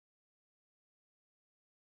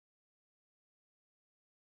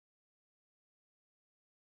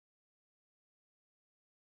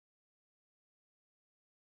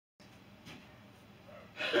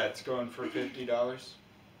That's going for $50.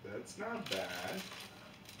 That's not bad.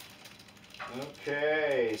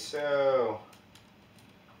 Okay, so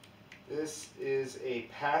this is a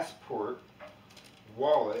passport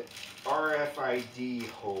wallet RFID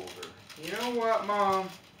holder. You know what, Mom?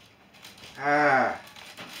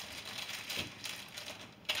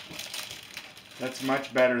 That's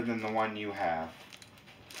much better than the one you have.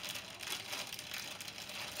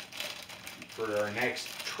 For our next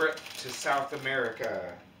trip to South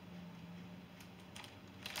America.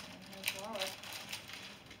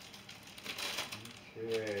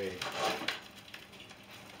 Okay.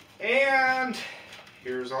 And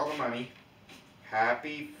here's all the money.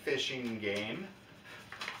 Happy Fishing Game.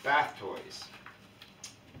 Bath toys.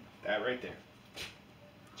 That right there.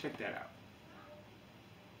 Check that out.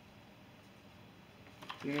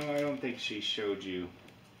 You know, I don't think she showed you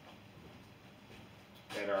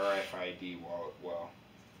that RFID wallet well.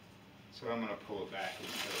 So I'm going to pull it back and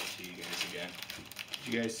show it to you guys again.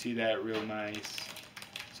 Did you guys see that real nice?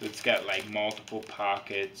 So it's got like multiple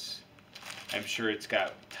pockets. I'm sure it's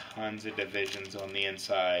got tons of divisions on the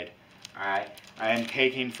inside. I am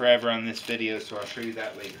taking forever on this video, so I'll show you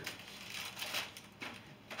that later.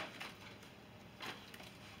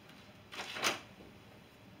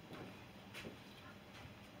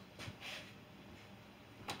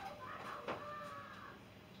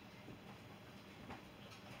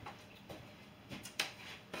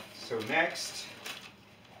 So next,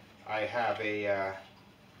 I have a, I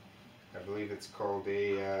believe it's called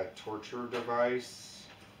a torture device,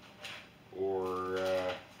 or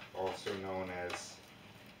also known as,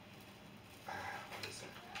 what is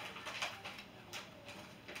it?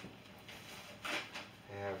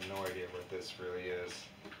 I have no idea what this really is.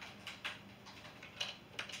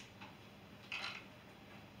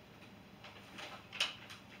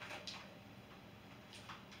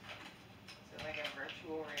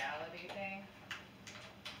 Reality thing?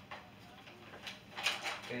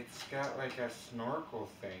 It's got like a snorkel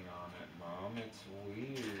thing on it, Mom. It's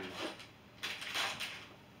weird.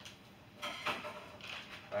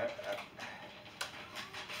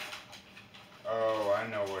 Oh, I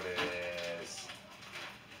know what it is.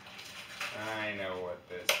 I know what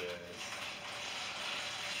this is.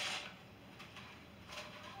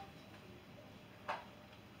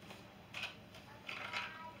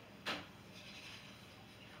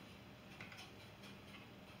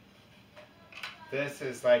 This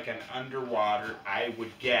is like an underwater, I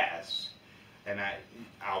would guess, and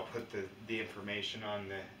I'll put the information on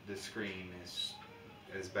the screen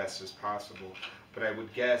as best as possible, but I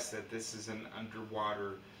would guess that this is an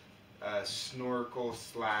underwater snorkel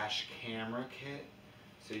 / camera kit.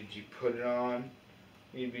 So you put it on,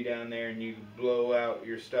 you'd be down there and you blow out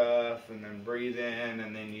your stuff and then breathe in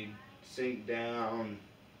and then you'd sink down.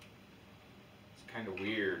 It's kind of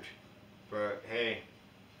weird, but hey,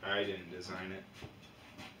 I didn't design it.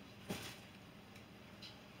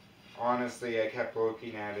 Honestly, I kept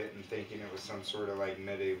looking at it and thinking it was some sort of like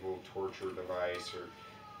medieval torture device, or,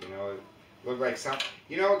 you know, it looked like something,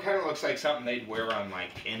 you know, it kind of looks like something they'd wear on like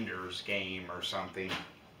Ender's Game or something.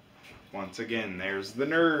 Once again, there's the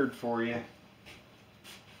nerd for you.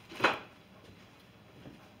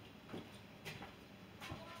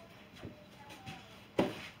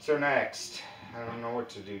 So next, I don't know what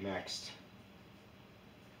to do next.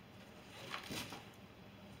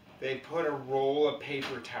 They put a roll of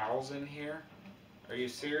paper towels in here. Are you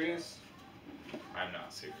serious? I'm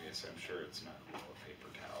not serious. I'm sure it's not a roll of paper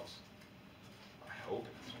towels. I hope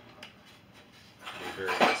it's not. It'd be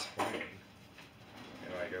very disappointing.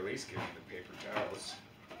 And like, at least give me the paper towels.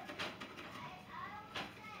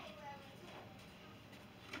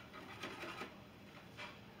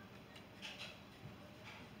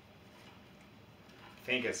 I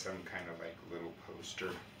think it's some kind of like little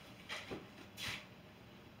poster.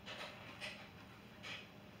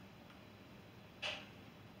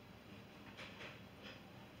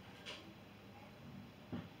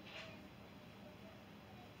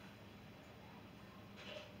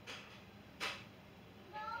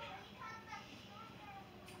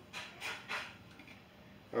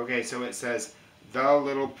 Okay, so it says The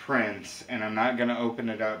Little Prince, and I'm not going to open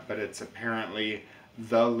it up, but it's apparently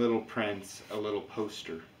The Little Prince, a little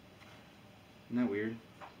poster. Isn't that weird?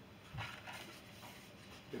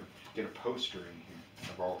 Get a poster in here,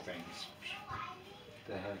 of all things. What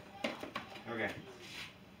the heck? Okay.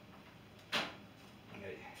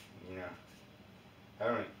 You know,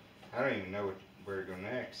 I don't even know where to go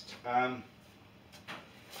next.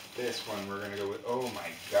 This one we're going to go with, oh my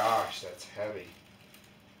gosh, that's heavy.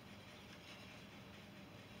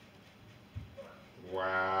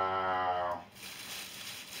 Wow.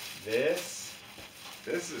 This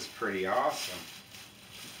This is pretty awesome.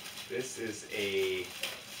 This is a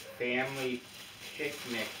family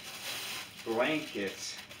picnic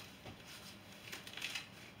blanket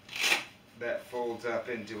that folds up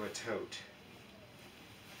into a tote.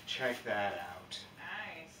 Check that out.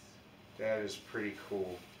 Nice. That is pretty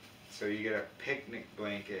cool. So you get a picnic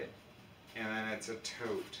blanket, and then it's a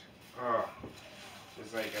tote. Oh,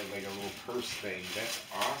 it's like a little purse thing. That's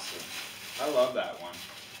awesome. I love that one.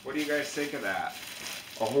 What do you guys think of that?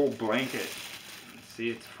 A whole blanket. See,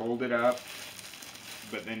 it's folded up,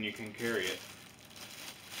 but then you can carry it.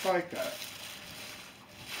 I like that.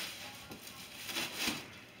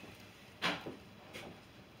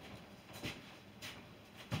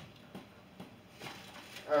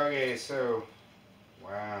 Okay, so,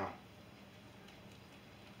 wow.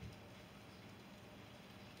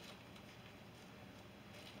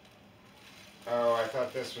 Oh, I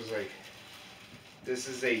thought this was like, this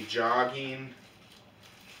is a jogging,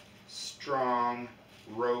 strong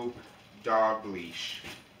rope dog leash.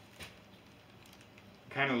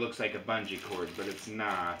 Kind of looks like a bungee cord, but it's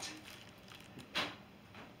not.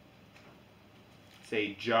 It's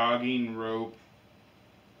a jogging rope,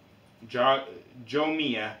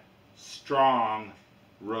 Jomia strong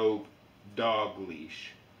rope dog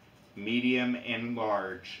leash. Medium and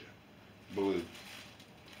large blue.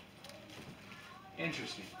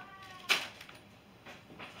 Interesting.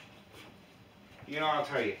 You know, I'll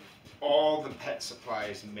tell you, all the pet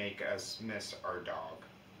supplies make us miss our dog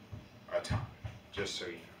a ton, just so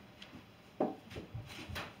you know.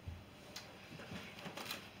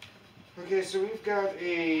 Okay, so we've got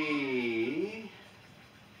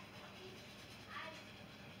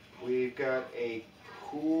a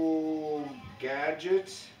cool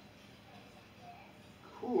gadget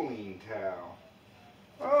cooling towel.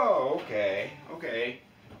 Oh, okay, okay.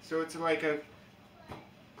 So it's like a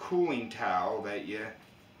cooling towel that you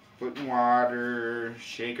put in water,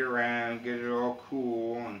 shake it around, get it all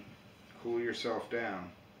cool, and cool yourself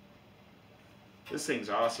down. This thing's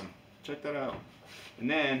awesome. Check that out. And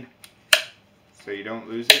then, so you don't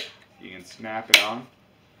lose it, you can snap it on.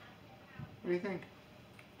 What do you think?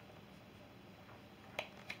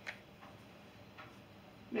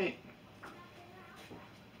 Neat.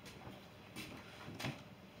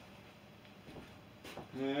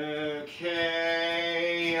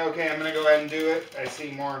 Okay, I'm gonna go ahead and do it. I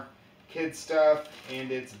see more kid stuff,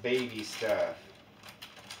 and it's baby stuff.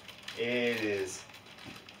 It is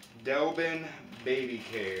Delbin Baby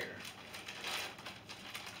Care.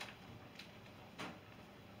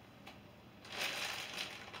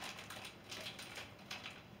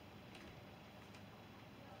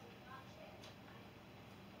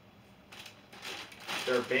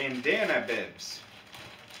 They're bandana bibs.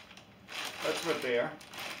 That's what they are.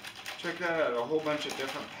 Check that out, a whole bunch of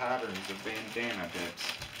different patterns of bandana bibs.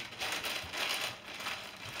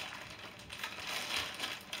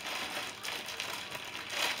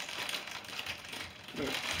 Look.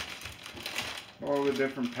 All the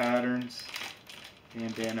different patterns,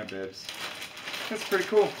 bandana bibs. That's pretty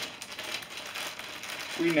cool.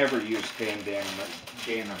 We never use bandana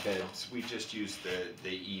bibs. We just use the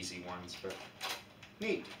easy ones, but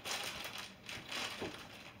neat.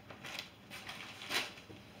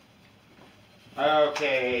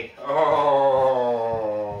 Okay.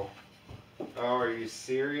 Oh, are you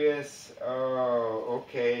serious? Oh,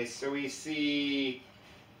 okay. So we see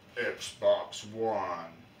Xbox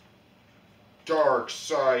One,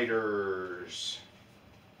 Darksiders.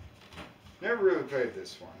 Never really played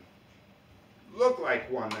this one. Looked like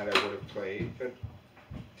one that I would have played, but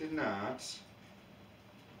did not.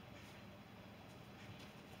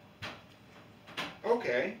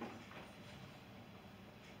 Okay.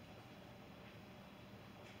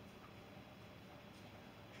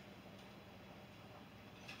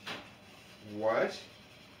 What?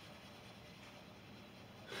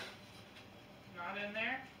 Not in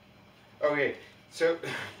there? Okay, so,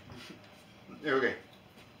 okay.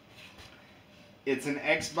 It's an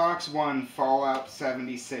Xbox One Fallout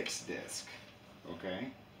 76 disc,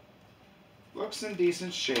 okay? Looks in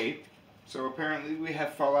decent shape, so apparently we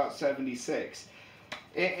have Fallout 76.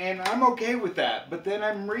 And I'm okay with that, but then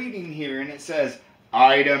I'm reading here and it says,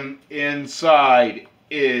 item inside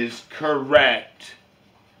is correct.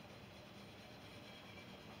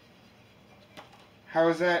 How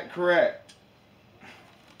is that correct?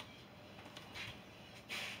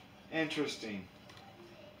 Interesting.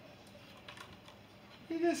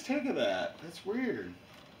 What do you guys take of that? That's weird.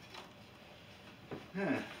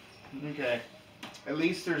 Huh. Okay. At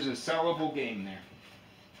least there's a sellable game there.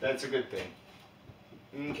 That's a good thing.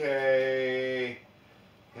 Okay.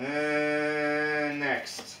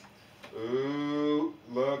 Next. Ooh,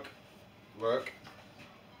 look. Look.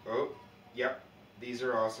 Oh, yep. These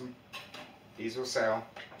are awesome. These will sell.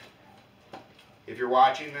 If you're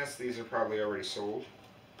watching this, these are probably already sold.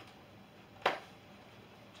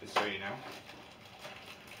 Just so you know.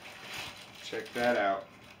 Check that out.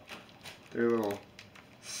 They're little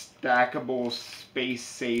stackable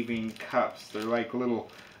space-saving cups. They're like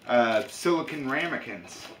little silicon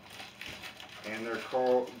ramekins. And they're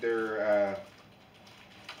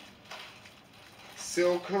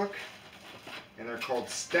Silcook, and they're called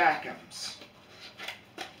Stack'ems.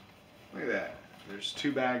 Look at that. There's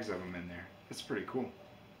 2 bags of them in there. That's pretty cool.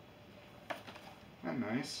 That's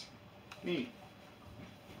nice. Neat.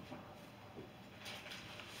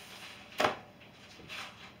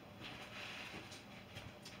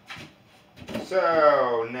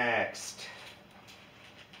 So, next.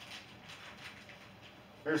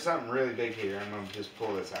 There's something really big here. I'm going to just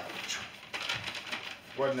pull this out.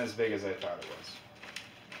 Wasn't as big as I thought it was.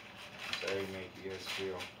 Sorry to make you guys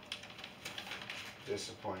feel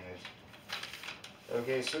disappointed.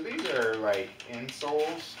 Okay, so these are like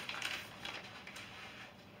insoles.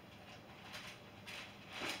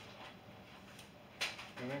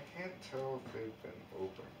 And I can't tell if they've been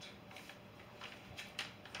opened.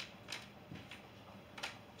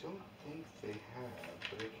 Don't think they have,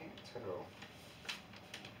 but I can't tell.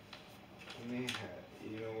 They may have.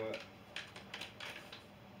 You know what?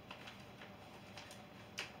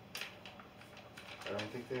 I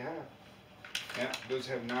don't think they have. Yeah, those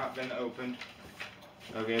have not been opened.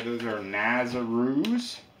 Okay, those are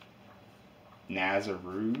Nazaroos.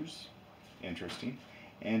 Nazaroos. Interesting.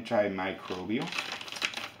 Antimicrobial.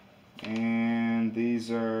 And these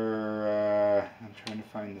are, I'm trying to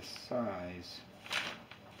find the size.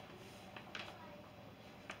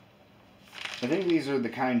 I think these are the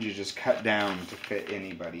kind you just cut down to fit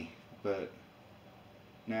anybody. But,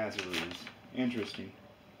 Nazaroos. Interesting.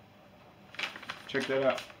 Check that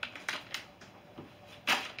out.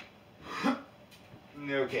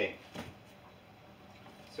 Okay.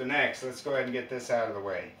 So next, let's go ahead and get this out of the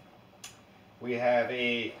way. We have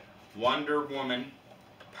a Wonder Woman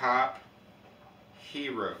Pop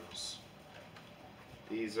Heroes.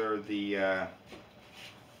 These are the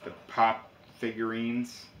pop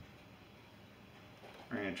figurines.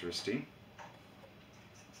 Very interesting.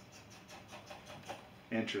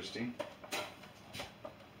 Interesting.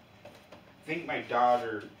 I think my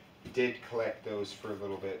daughter did collect those for a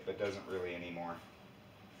little bit, but doesn't really anymore.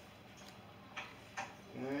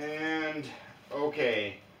 And,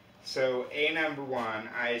 okay, so number 1,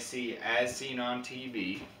 I see as seen on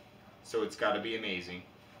TV, so it's got to be amazing.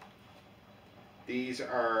 These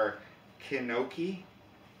are Kinoki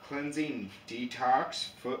Cleansing Detox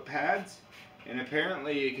Foot Pads, and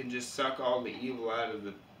apparently it can just suck all the evil out of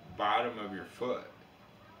the bottom of your foot.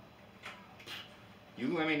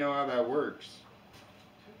 You let me know how that works.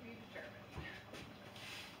 To be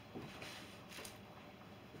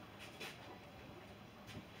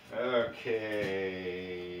determined.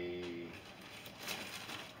 Okay.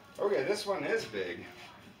 Okay, this one is big.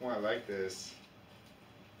 Oh, I like this.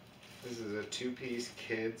 This is a 2-piece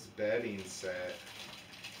kids bedding set.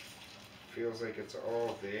 Feels like it's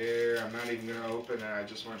all there. I'm not even going to open it. I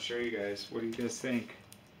just want to show you guys. What do you guys think?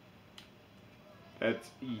 That's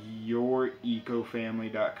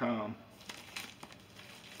yourecofamily.com.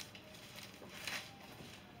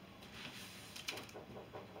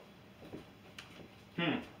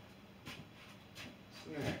 What's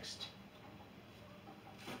next?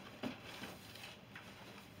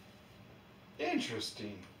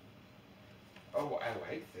 Interesting. Oh, I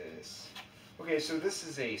like this. Okay, so this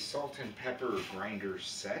is a salt and pepper grinder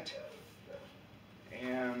set.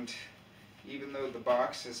 And even though the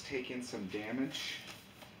box has taken some damage,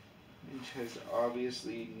 it has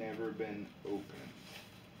obviously never been opened.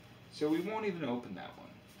 So we won't even open that one.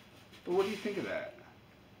 But what do you think of that?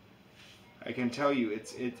 I can tell you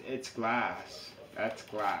it's glass. That's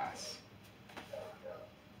glass.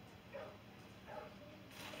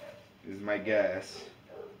 Is my guess.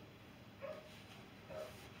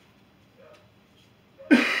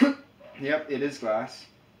 Yep, it is glass.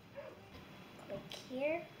 Click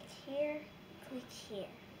here, click here.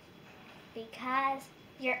 Because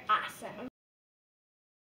you're awesome.